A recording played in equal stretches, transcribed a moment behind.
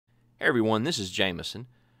Hey everyone, this is Jameson.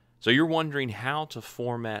 So you're wondering how to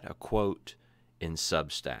format a quote in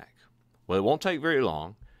Substack. Well, it won't take very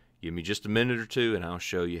long. Give me just a minute or two and I'll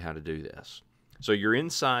show you how to do this. So you're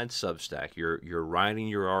inside Substack. You're writing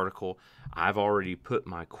your article. I've already put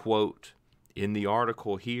my quote in the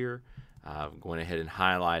article here. I've gone ahead and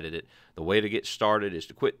highlighted it. The way to get started is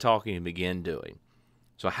to quit talking and begin doing.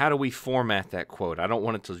 So how do we format that quote? I don't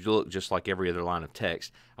want it to look just like every other line of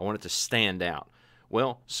text. I want it to stand out.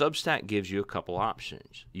 Well, Substack gives you a couple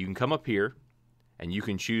options. You can come up here and you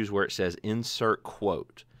can choose where it says Insert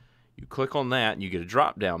Quote. You click on that and you get a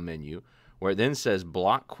drop-down menu where it then says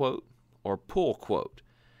Block Quote or Pull Quote.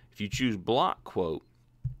 If you choose Block Quote,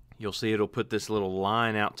 you'll see it'll put this little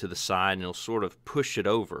line out to the side and it'll sort of push it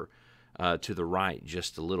over to the right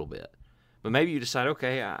just a little bit. But maybe you decide,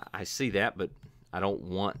 okay, I see that, but I don't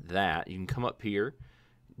want that. You can come up here,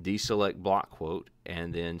 deselect Block Quote,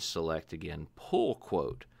 and then select again Pull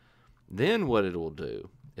Quote. Then what it will do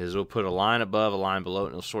is it'll put a line above, a line below,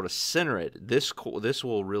 and it'll sort of center it. This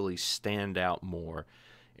will really stand out more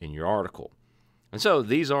in your article. And so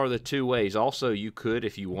these are the two ways. Also, you could,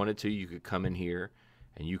 if you wanted to, you could come in here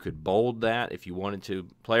and you could bold that if you wanted to,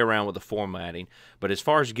 play around with the formatting. But as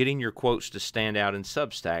far as getting your quotes to stand out in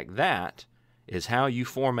Substack, that is how you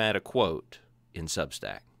format a quote in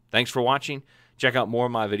Substack. Thanks for watching. Check out more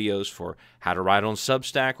of my videos for how to write on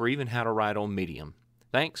Substack or even how to write on Medium.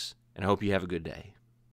 Thanks, and I hope you have a good day.